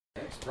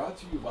Next, brought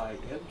to you by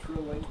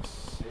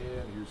Intralinks,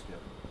 and here's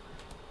Kevin.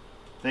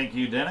 Thank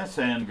you, Dennis,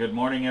 and good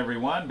morning,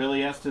 everyone.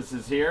 Billy Estes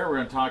is here. We're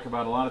going to talk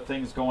about a lot of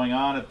things going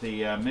on at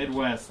the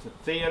Midwest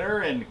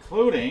Theater,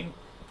 including,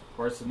 of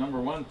course, the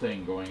number one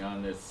thing going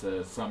on this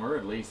summer,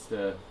 at least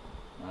through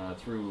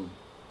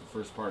the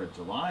first part of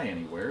July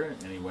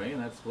anyway,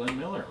 and that's Glenn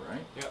Miller,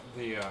 right? Yeah,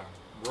 the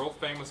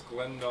world-famous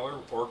Glenn Miller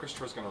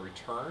Orchestra is going to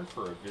return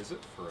for a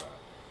visit for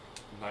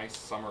a nice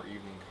summer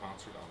evening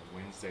concert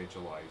on Wednesday,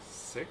 July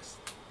 6th.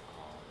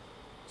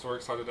 So we're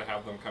excited to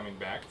have them coming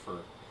back for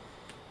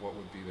what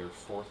would be their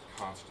fourth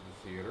concert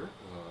at the theater.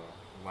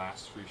 The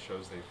last three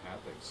shows they've had,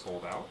 they've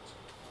sold out.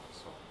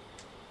 So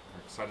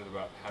we're excited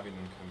about having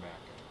them come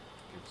back and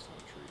give us a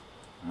treat.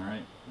 All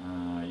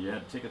right. Yeah,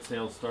 ticket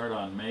sales start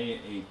on May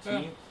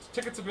 18th.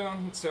 Tickets have been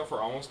on sale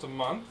for almost a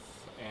month,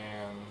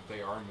 and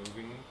they are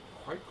moving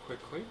quite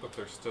quickly, but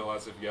there's still,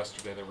 as of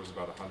yesterday, there was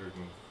about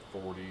 150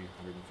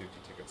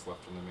 tickets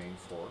left on the main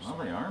floor. Well,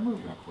 they are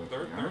moving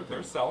quickly.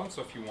 They're selling,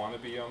 so if you want to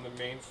be on the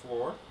main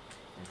floor,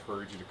 I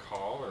encourage you to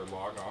call or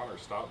log on or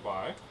stop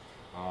by.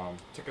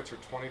 Tickets are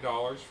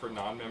 $20 for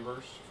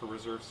non-members, for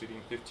reserved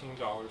seating $15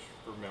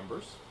 for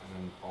members, and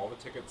then all the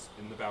tickets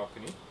in the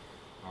balcony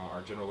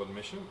are general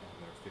admission, and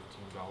they're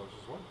 $15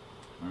 as well.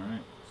 All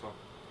right. So,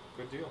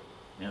 good deal.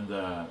 And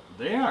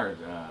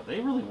they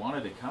really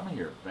wanted to come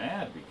here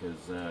bad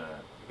because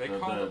they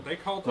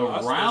called the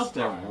us route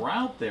this time. the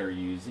route they're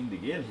using to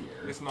get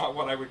here. It's not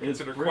what I would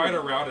consider quite a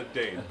routed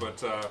date,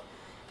 but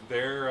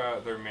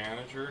their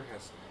manager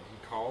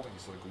he called and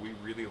he's like, we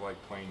really like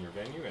playing your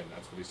venue, and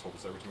that's what he's told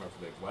us every time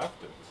after they've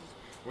left. And he says,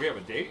 we have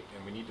a date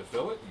and we need to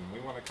fill it, and we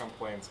want to come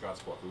play in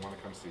Scottsbluff. We want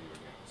to come see you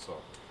again.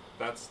 So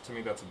to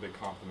me that's a big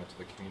compliment to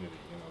the community.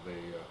 You know,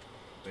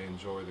 they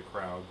enjoy the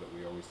crowd that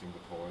we always seem to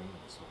pull in.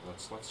 And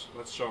so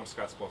let's show them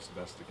Scottsbluff's the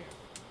best again.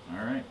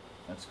 All right,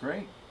 that's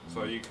great.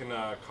 So you can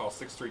call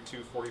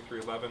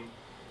 632-4311,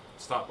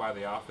 stop by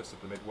the office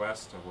at the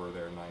Midwest. We're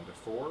there 9 to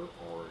 4, or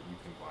you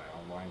can buy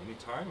online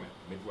anytime at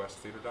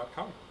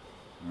midwesttheater.com.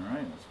 All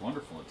right, that's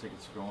wonderful. The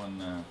tickets are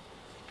going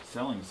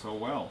selling so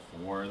well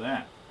for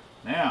that.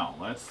 Now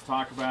let's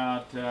talk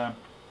about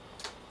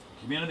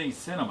community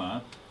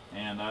cinema.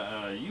 And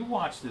you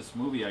watched this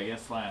movie, I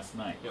guess, last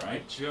night, yeah,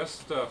 right? I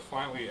just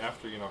finally,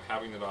 after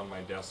having it on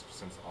my desk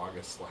since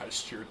August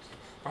last year,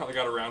 finally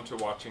got around to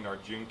watching our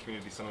June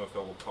community cinema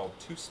film called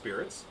Two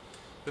Spirits.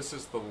 This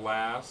is the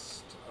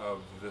last of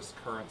this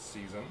current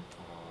season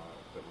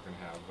that we're going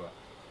to have.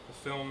 The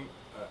film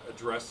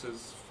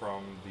addresses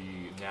from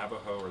the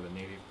Navajo or the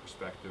Native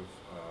perspective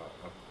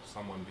of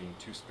someone being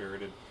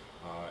two-spirited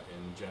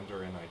in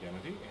gender and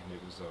identity, and it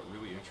was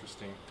really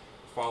interesting.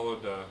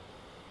 Followed a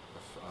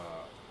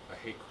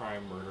hate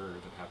crime murder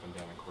that happened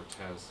down in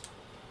Cortez,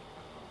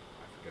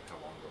 I forget how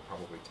long ago,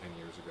 probably 10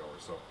 years ago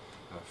or so,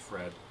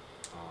 Fred,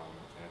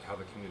 and how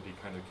the community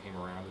kind of came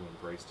around and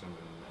embraced him,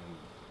 and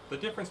the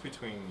difference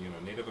between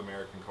Native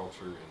American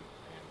culture and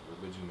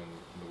religion, and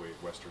the way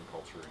Western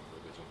culture and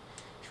religion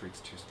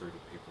treats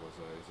two-spirited people is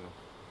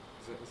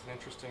an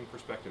interesting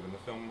perspective, and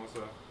the film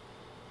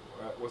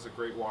was a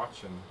great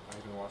watch, and I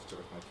even watched it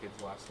with my kids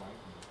last night,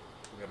 and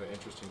we had an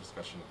interesting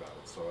discussion about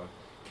it. So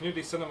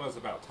community cinema is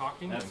about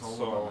talking, That's and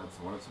so that's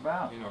what it's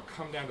about.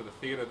 come down to the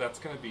theater. That's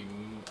going to be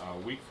a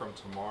week from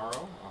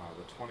tomorrow,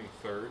 the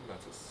 23rd.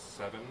 That's at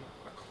 7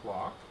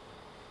 o'clock.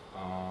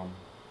 Or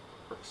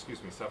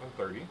excuse me,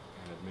 7:30, and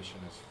admission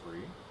is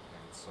free.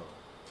 And so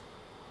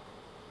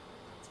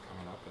that's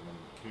coming up, and then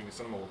community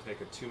cinema will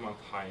take a 2-month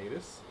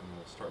hiatus, and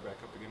we'll start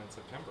back up again in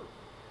September.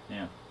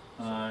 Yeah.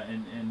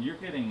 And you're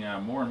getting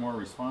more and more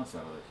response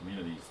out of the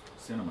community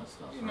cinema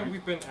stuff, right?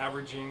 We've been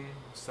averaging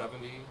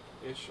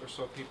 70-ish or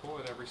so people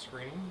at every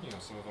screening.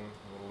 Some of them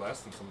a little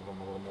less and some of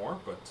them a little more,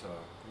 but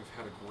we've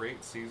had a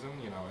great season,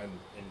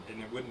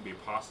 and it wouldn't be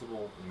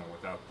possible,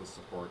 without the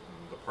support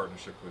and the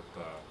partnership with,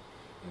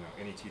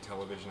 NET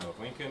Television out of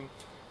Lincoln,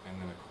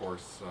 and then of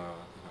course,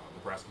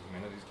 Nebraska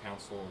Humanities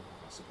Council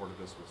supported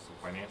this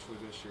financially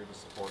this year to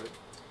support it,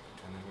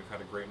 and then we've had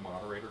a great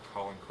moderator,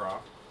 Colin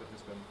Croft, that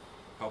has been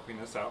helping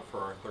us out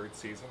for our 3rd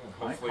season, and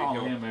hopefully I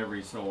call him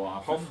every so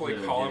often. Hopefully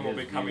Colin will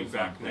be coming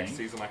back next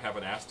season. I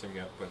haven't asked him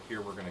yet, but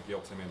here we're going to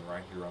guilt him in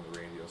right here on the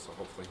radio, so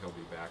hopefully he'll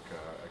be back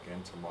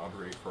again to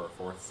moderate for our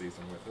 4th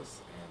season with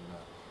us. And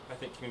I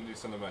think community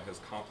cinema has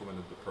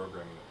complemented the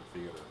programming at the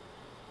theater.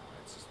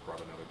 It's just brought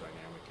another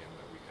dynamic in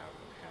that we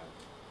haven't had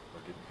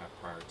or didn't have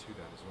prior to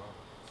that as well.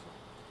 So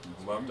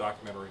I love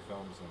documentary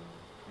films, and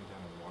come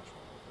down and watch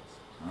one with us.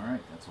 All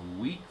right, that's a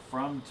week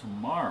from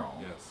tomorrow.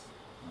 Yes.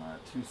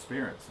 Two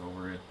Spirits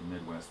over at the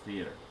Midwest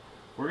Theater.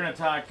 We're going to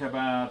talk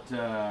about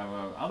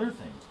other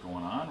things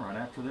going on right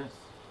after this.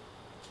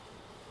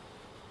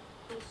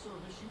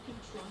 Service you can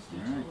trust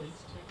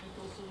Intralinks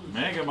Technical Solutions.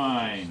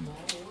 Megamind.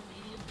 Small or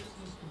medium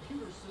business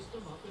computer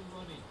system up and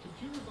running.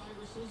 Computer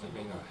viruses I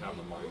may not have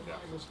a mind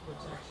after virus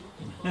tomorrow. protection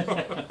can cause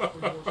problems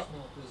for your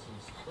small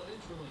business. But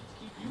Intralinks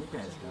keep you You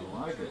guys got a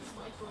lot of good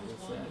stuff.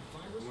 What's that?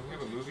 We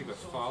have a movie the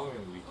following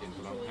weekend,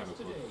 but I don't have it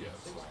booked yet.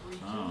 So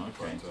Oh,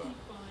 okay.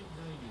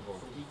 we're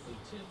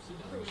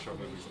going to show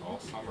movies all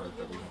summer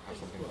that we don't have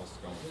something else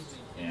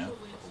Yeah.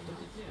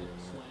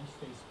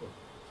 Facebook.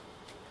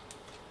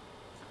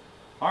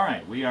 All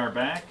right, we are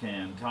back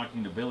and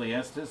talking to Billy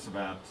Estes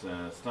about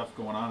stuff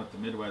going on at the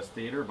Midwest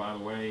Theater. By the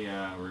way,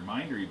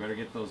 reminder, you better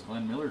get those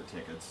Glenn Miller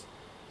tickets,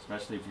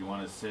 especially if you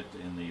want to sit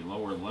in the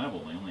lower level.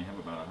 They only have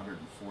about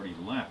 140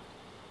 left.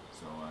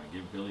 So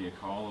give Billy a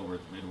call over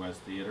at the Midwest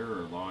Theater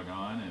or log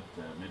on at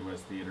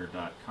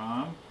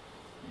midwesttheater.com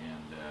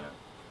and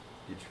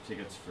get your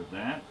tickets for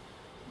that.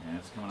 And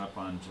it's coming up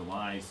on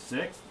July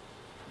 6th.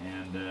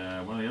 And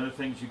one of the other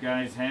things you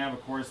guys have,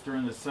 of course,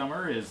 during the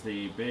summer is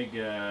the big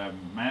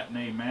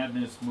Matinee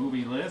Madness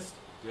movie list.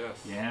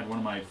 Yes. You had one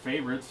of my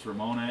favorites,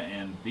 Ramona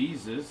and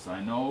Beezus.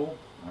 I know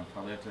I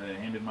probably have to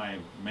hand in my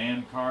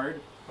man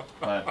card,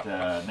 but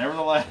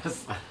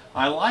nevertheless,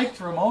 I liked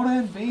Ramona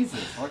and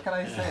Beezus. What can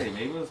I say?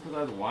 Maybe it was because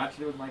I was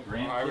watching it with my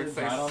grandkids. I would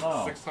say I don't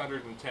know.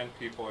 610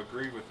 people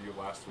agreed with you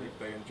last week.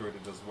 They enjoyed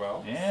it as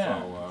well.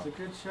 Yeah, So, it's a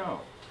good show.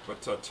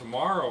 but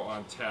tomorrow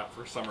on tap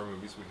for summer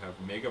movies, we have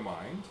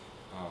Megamind.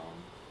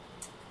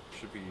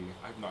 Should be,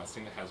 I've not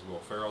seen it, has Will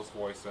Ferrell's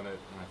voice in it,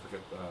 and I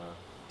forget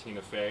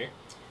Tina Fey.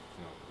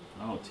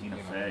 Oh, Tina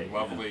Fey.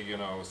 Lovely,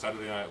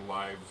 Saturday Night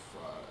Live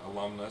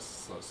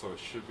alumnus, so it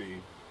should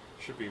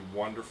be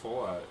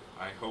wonderful.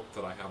 I hope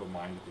that I have a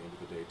mind at the end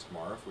of the day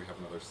tomorrow. If we have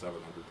another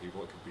 700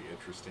 people, it could be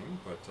interesting,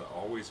 but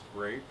always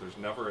great. There's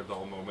never a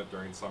dull moment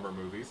during summer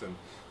movies, and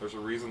there's a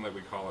reason that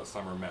we call it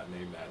Summer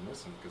Matinee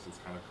Madness, and because it's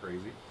kind of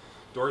crazy.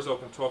 Doors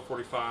open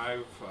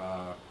 12:45.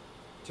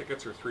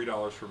 Tickets are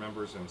 $3 for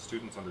members and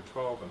students under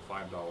 12 and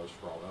 $5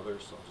 for all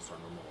others, so just our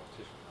normal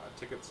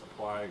tickets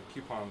apply.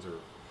 Coupons are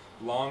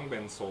long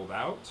been sold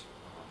out,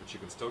 but you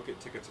can still get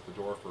tickets at the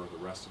door for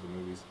the rest of the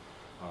movies.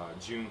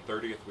 June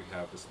 30th we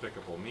have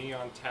Despicable Me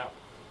on tap,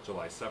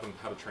 July 7th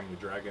How to Train Your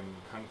Dragon,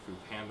 Kung Fu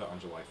Panda on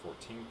July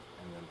 14th,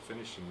 and then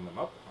finishing them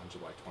up on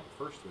July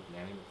 21st with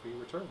Nanny McPhee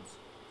Returns.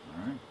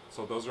 All right.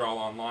 So those are all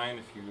online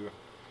if you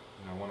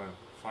want to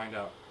find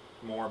out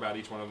more about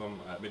each one of them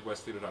at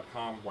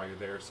midwesttheater.com. While you're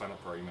there, sign up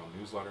for our email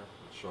newsletter.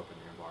 It'll show up in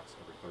your inbox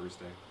every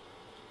Thursday. And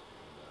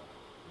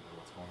you know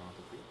what's going on at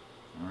the theater.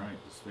 All right.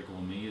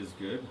 Despicable Me is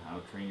good. How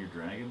to Train Your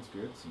Dragon's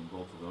good. Seen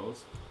both of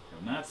those.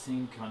 Have not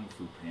seen Kung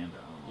Fu Panda.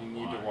 I don't know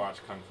You need why. to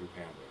watch Kung Fu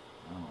Panda.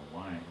 I don't know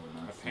why I have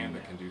not A seen panda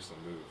that. can do some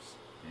moves.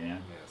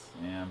 Yeah. Yes.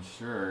 Yeah, I'm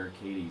sure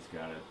Katie's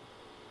got it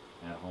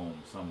at home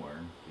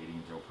somewhere. Katie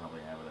and Joe probably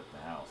have it at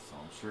the house, so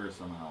I'm sure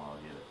somehow I'll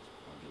get it.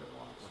 I'll get it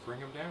watched.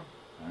 Bring him down.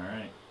 All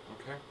right.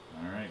 Okay.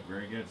 All right.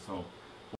 Very good. So